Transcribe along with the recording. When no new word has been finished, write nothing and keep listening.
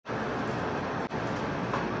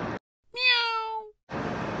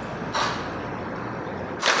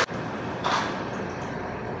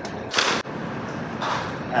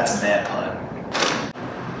That's a bad putt.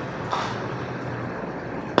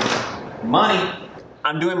 Money.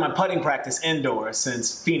 I'm doing my putting practice indoors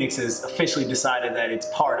since Phoenix has officially decided that it's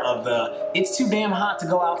part of the "it's too damn hot to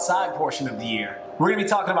go outside" portion of the year. We're gonna be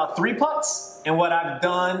talking about 3 putts and what I've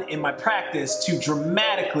done in my practice to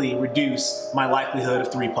dramatically reduce my likelihood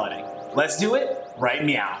of 3 putting. Let's do it right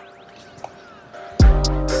meow.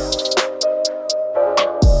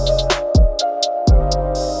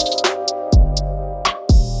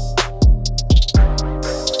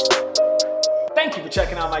 Thank you for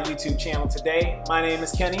checking out my YouTube channel today. My name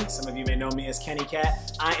is Kenny. Some of you may know me as Kenny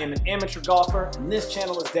Cat. I am an amateur golfer, and this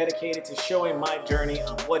channel is dedicated to showing my journey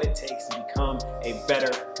on what it takes to become a better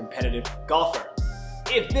competitive golfer.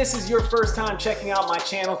 If this is your first time checking out my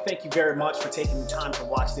channel, thank you very much for taking the time to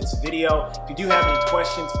watch this video. If you do have any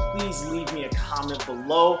questions, please leave me a comment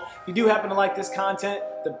below. If you do happen to like this content,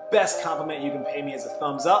 the best compliment you can pay me is a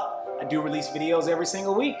thumbs up. I do release videos every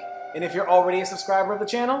single week. And if you're already a subscriber of the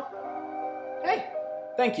channel, hey,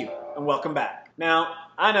 thank you and welcome back. Now,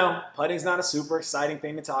 I know putting's not a super exciting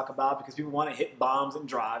thing to talk about because people want to hit bombs and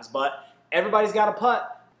drives, but everybody's got a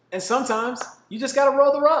putt, and sometimes you just got to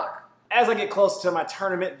roll the rock. As I get closer to my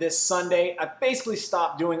tournament this Sunday, I basically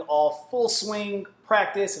stopped doing all full swing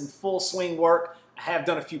practice and full swing work. I have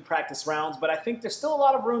done a few practice rounds, but I think there's still a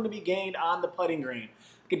lot of room to be gained on the putting green.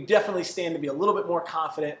 I could definitely stand to be a little bit more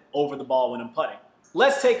confident over the ball when I'm putting.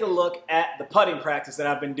 Let's take a look at the putting practice that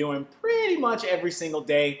I've been doing pretty much every single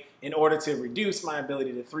day in order to reduce my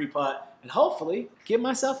ability to 3-putt and hopefully get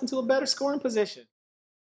myself into a better scoring position.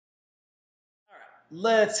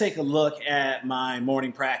 Let's take a look at my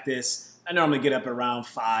morning practice. I normally get up at around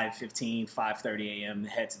 5:15, 5:30 a.m. to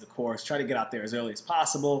head to the course. Try to get out there as early as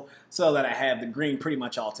possible so that I have the green pretty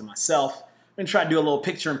much all to myself. I'm going to try to do a little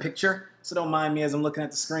picture-in-picture, so don't mind me as I'm looking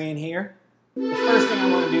at the screen here. The first thing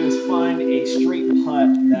I want to do is find a straight putt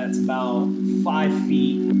that's about 5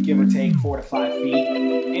 feet, give or take 4 to 5 feet.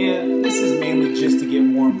 And this is mainly just to get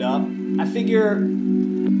warmed up. I figure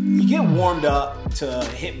you get warmed up to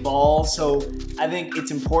hit balls, so I think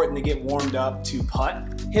it's important to get warmed up to putt.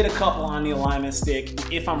 Hit a couple on the alignment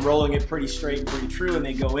stick. If I'm rolling it pretty straight and pretty true and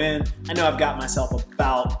they go in, I know I've got myself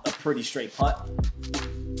about a pretty straight putt.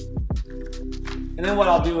 And then what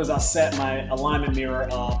I'll do is I'll set my alignment mirror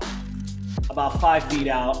up about 5 feet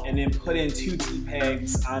out and then put in 2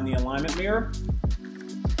 T-pegs on the alignment mirror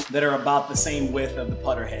that are about the same width of the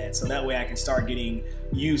putter head. So that way I can start getting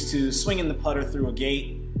used to swinging the putter through a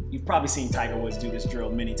gate. You've probably seen Tiger Woods do this drill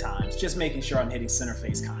many times, just making sure I'm hitting center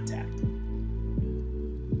face contact.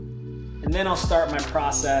 And then I'll start my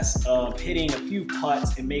process of hitting a few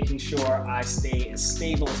putts and making sure I stay as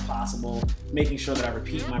stable as possible, making sure that I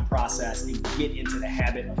repeat my process and get into the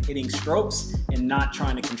habit of hitting strokes and not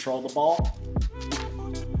trying to control the ball.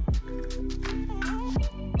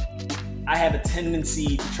 I have a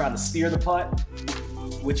tendency to try to steer the putt,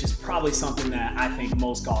 which is probably something that I think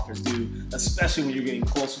most golfers do, especially when you're getting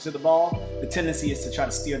closer to the ball. The tendency is to try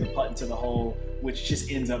to steer the putt into the hole, which just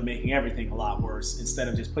ends up making everything a lot worse instead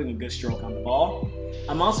of just putting a good stroke on the ball.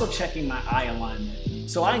 I'm also checking my eye alignment.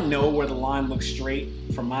 So I know where the line looks straight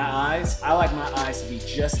from my eyes. I like my eyes to be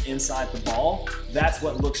just inside the ball. That's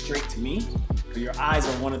what looks straight to me. Your eyes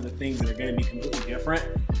are one of the things that are going to be completely different.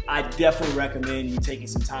 I definitely recommend you taking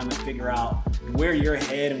some time to figure out where your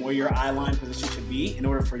head and where your eye line position should be in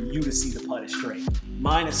order for you to see the putt as straight.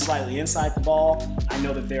 Mine is slightly inside the ball. I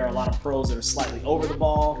know that there are a lot of pros that are slightly over the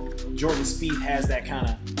ball. Jordan Spieth has that kind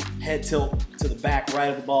of head tilt to the back right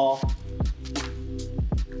of the ball.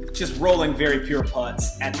 Just rolling very pure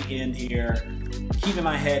putts at the end here, keeping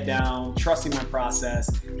my head down, trusting my process.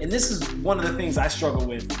 And this is one of the things I struggle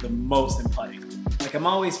with the most in putting. Like, I'm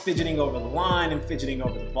always fidgeting over the line and fidgeting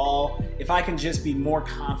over the ball. If I can just be more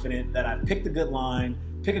confident that I've picked a good line,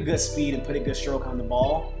 pick a good speed, and put a good stroke on the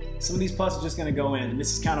ball, some of these putts are just gonna go in. And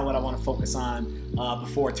this is kind of what I want to focus on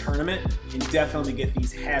before a tournament, and definitely get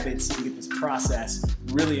these habits and get this process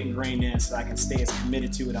really ingrained in so I can stay as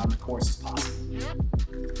committed to it on the course as possible.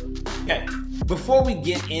 Okay, before we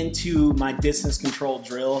get into my distance control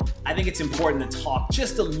drill, I think it's important to talk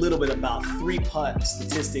just a little bit about 3-putt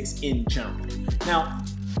statistics in general. Now,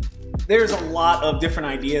 there's a lot of different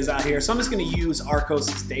ideas out here, so I'm just going to use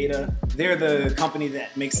Arccos' data. They're the company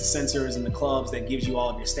that makes the sensors and the clubs that gives you all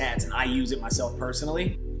of your stats, and I use it myself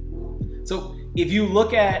personally. So if you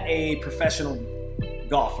look at a professional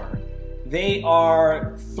golfer, they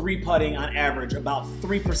are 3-putting on average about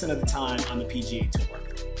 3% of the time on the PGA Tour.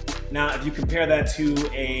 Now, if you compare that to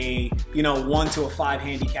a 1 to a 5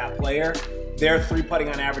 handicap player, they're 3-putting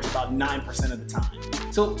on average about 9% of the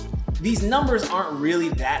time. So these numbers aren't really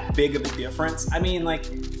that big of a difference. I mean, like,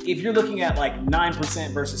 if you're looking at like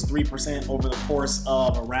 9% versus 3% over the course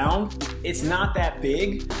of a round, it's not that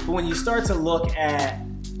big. But when you start to look at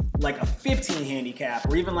like a 15 handicap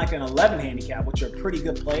or even like an 11 handicap, which are a pretty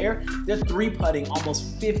good player, they're three putting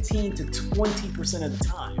almost 15 to 20% of the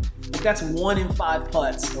time. Like that's 1 in 5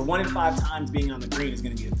 putts, or 1 in 5 times being on the green is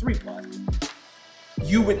going to be a 3 putt.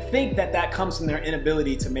 You would think that that comes from their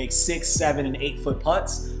inability to make 6, 7, and 8 foot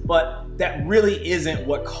putts, but that really isn't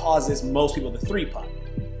what causes most people to 3 putt.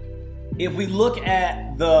 If we look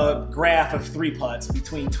at the graph of 3 putts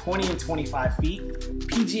between 20 and 25 feet,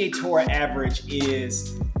 PGA Tour average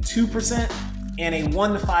is 2%, and a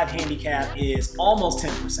 1 to 5 handicap is almost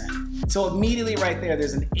 10%. So immediately right there,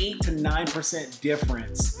 there's an 8 to 9%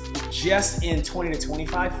 difference just in 20 to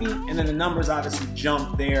 25 feet, and then the numbers obviously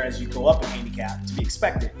jump there as you go up in handicap, to be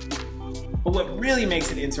expected. But what really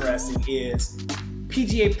makes it interesting is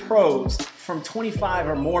PGA pros from 25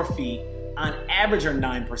 or more feet on average are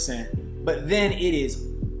 9%, but then it is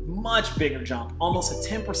much bigger jump, almost a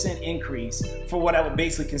 10% increase for what I would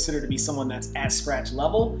basically consider to be someone that's at scratch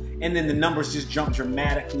level, and then the numbers just jump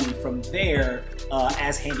dramatically from there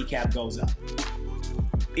as handicap goes up.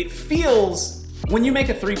 It feels, when you make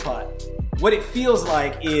a 3 putt, what it feels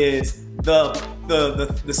like is the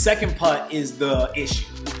second putt is the issue,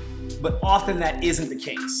 but often that isn't the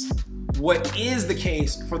case. What is the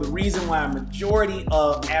case, for the reason why a majority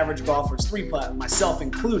of average golfers 3 putt, myself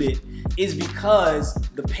included, is because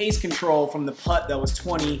the pace control from the putt that was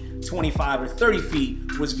 20, 25, or 30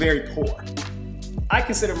 feet was very poor. I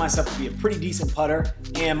consider myself to be a pretty decent putter,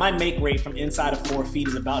 and my make rate from inside of 4 feet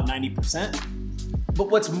is about 90%. But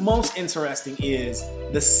what's most interesting is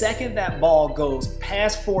the second that ball goes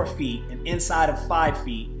past 4 feet and inside of 5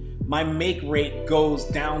 feet, my make rate goes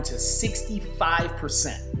down to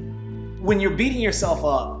 65%. When you're beating yourself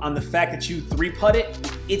up on the fact that you 3 putt it,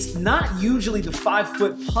 it's not usually the 5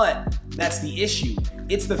 foot putt that's the issue.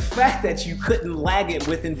 It's the fact that you couldn't lag it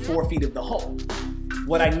within 4 feet of the hole.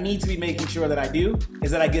 What I need to be making sure that I do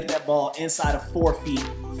is that I get that ball inside of 4 feet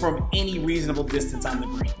from any reasonable distance on the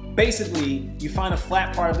green. Basically, you find a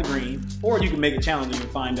flat part of the green, or you can make it challenging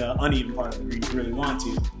and find an uneven part of the green if you really want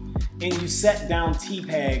to, and you set down tee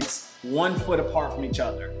pegs 1 foot apart from each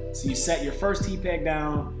other. So you set your first tee peg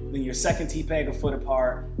down, then your second tee peg a foot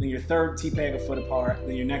apart, then your third tee peg a foot apart,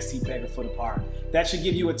 then your next tee peg a foot apart. That should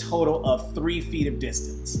give you a total of 3 feet of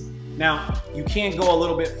distance. Now, you can go a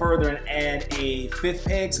little bit further and add a 5th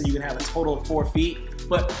peg, so you can have a total of 4 feet.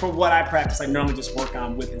 But for what I practice, I normally just work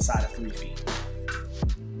on width inside of 3 feet.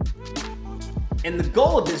 And the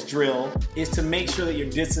goal of this drill is to make sure that your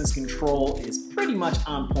distance control is pretty much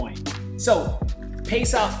on point. So,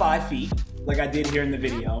 pace out 5 feet, like I did here in the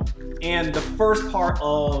video. And the first part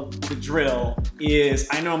of the drill is,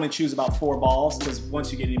 I normally choose about 4 balls, because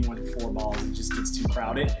once you get any more than 4 balls, it just gets too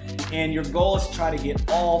crowded. And your goal is to try to get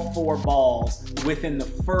all 4 balls within the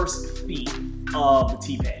first feet of the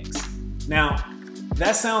tee pegs. Now,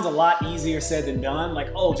 that sounds a lot easier said than done. Like,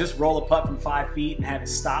 oh, just roll a putt from 5 feet and have it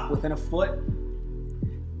stop within a foot.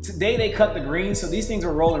 Today they cut the green, so these things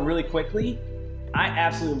are rolling really quickly. I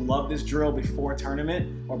absolutely love this drill before a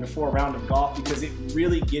tournament or before a round of golf, because it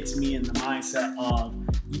really gets me in the mindset of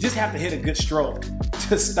you just have to hit a good stroke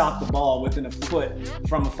to stop the ball within a foot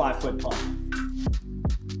from a 5 foot putt.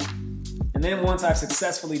 And then once I've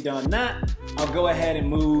successfully done that, I'll go ahead and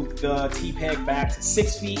move the tee peg back to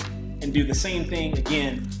 6 feet and do the same thing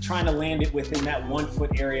again, trying to land it within that 1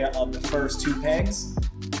 foot area of the first 2 pegs.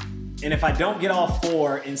 And if I don't get all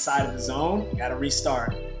 4 inside of the zone, I gotta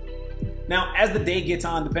restart. Now, as the day gets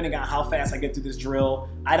on, depending on how fast I get through this drill,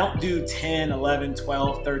 I don't do 10, 11,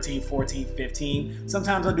 12, 13, 14, 15.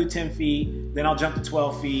 Sometimes I'll do 10 feet, then I'll jump to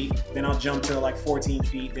 12 feet, then I'll jump to like 14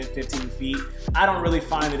 feet, then 15 feet. I don't really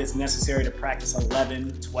find that it's necessary to practice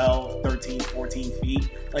 11, 12, 13, 14 feet.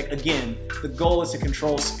 Like, again, the goal is to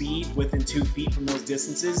control speed within 2 feet from those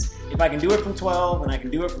distances. If I can do it from 12, and I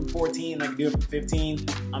can do it from 14, and I can do it from 15,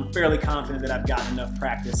 I'm fairly confident that I've gotten enough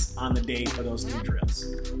practice on the day for those 3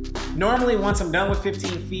 drills. Normally, once I'm done with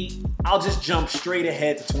 15 feet, I'll just jump straight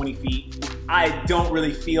ahead to 20 feet. I don't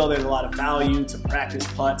really feel there's a lot of value to practice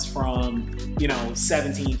putts from,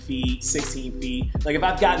 17 feet, 16 feet. Like, if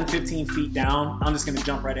I've gotten 15 feet down, I'm just gonna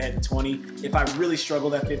jump right ahead to 20. If I really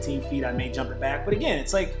struggle at 15 feet, I may jump it back. But again,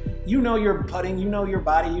 it's like, your putting, your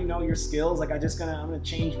body, your skills. Like, I'm gonna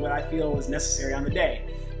change what I feel is necessary on the day.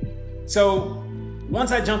 So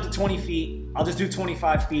Once I jump to 20 feet, I'll just do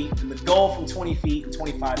 25 feet. And the goal from 20 feet and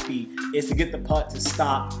 25 feet is to get the putt to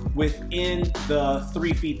stop within the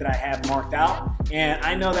 3 feet that I have marked out. And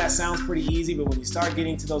I know that sounds pretty easy, but when you start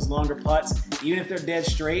getting to those longer putts, even if they're dead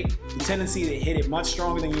straight, the tendency to hit it much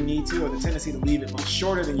stronger than you need to, or the tendency to leave it much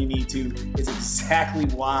shorter than you need to, is exactly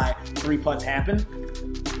why 3 putts happen.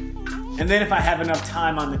 And then if I have enough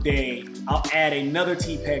time on the day, I'll add another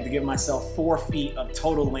tee peg to give myself 4 feet of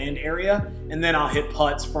total land area, and then I'll hit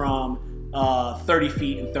putts from 30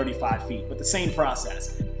 feet and 35 feet, but the same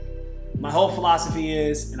process. My whole philosophy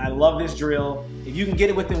is, and I love this drill, if you can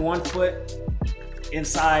get it within 1 foot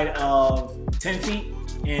inside of 10 feet,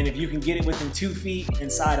 and if you can get it within 2 feet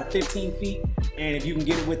inside of 15 feet, and if you can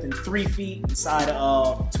get it within 3 feet inside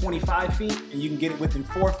of 25 feet, and you can get it within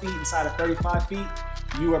 4 feet inside of 35 feet,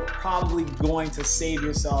 you are probably going to save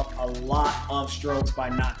yourself a lot of strokes by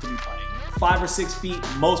not three putting. 5 or 6 feet,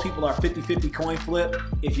 most people are 50-50 coin flip.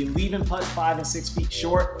 If you're leaving putts 5 and 6 feet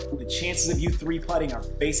short, the chances of you three putting are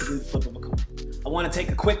basically the flip of a coin. I want to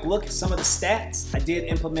take a quick look at some of the stats. I did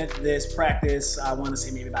implement this practice, I want to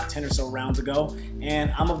say maybe about 10 or so rounds ago,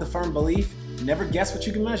 and I'm of the firm belief, never guess what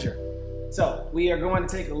you can measure. So we are going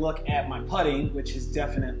to take a look at my putting, which has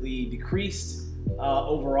definitely decreased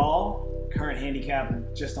overall. Current handicap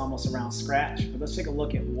just almost around scratch, but let's take a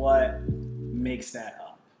look at what makes that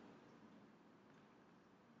up.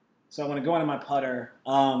 So I'm going to go into my putter,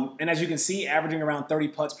 and as you can see, averaging around 30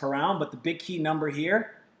 putts per round, but the big key number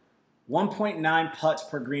here, 1.9 putts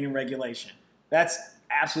per green in regulation. That's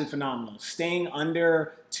absolutely phenomenal. Staying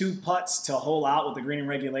under 2 putts to hole out with the green in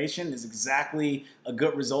regulation is exactly a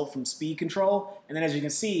good result from speed control. And then as you can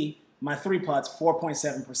see, my 3 putts,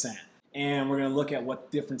 4.7%. And we're going to look at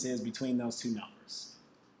what the difference is between those two numbers.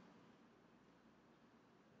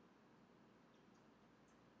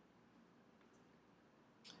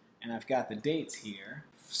 And I've got the dates here.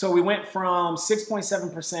 So we went from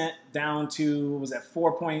 6.7% down to, what was that,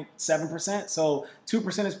 4.7%? So 2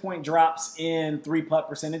 percentage point drops in 3 putt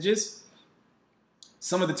percentages.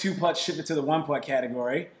 Some of the 2 putts shifted to the 1 putt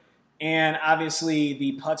category. And obviously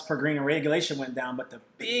the putts per green in regulation went down, but the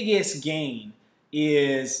biggest gain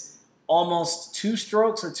is almost 2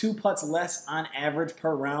 strokes or 2 putts less on average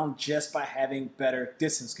per round just by having better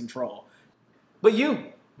distance control. But you,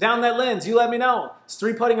 down that lens, you let me know. Is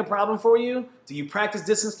 3 putting a problem for you? Do you practice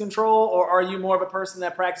distance control, or are you more of a person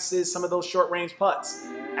that practices some of those short range putts?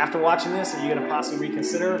 After watching this, are you going to possibly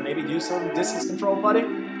reconsider, maybe do some distance control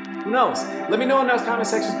putting? Who knows? Let me know in those comment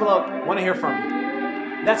sections below. I want to hear from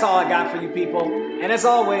you. That's all I got for you people. And as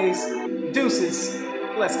always, deuces,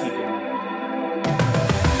 let's keep it.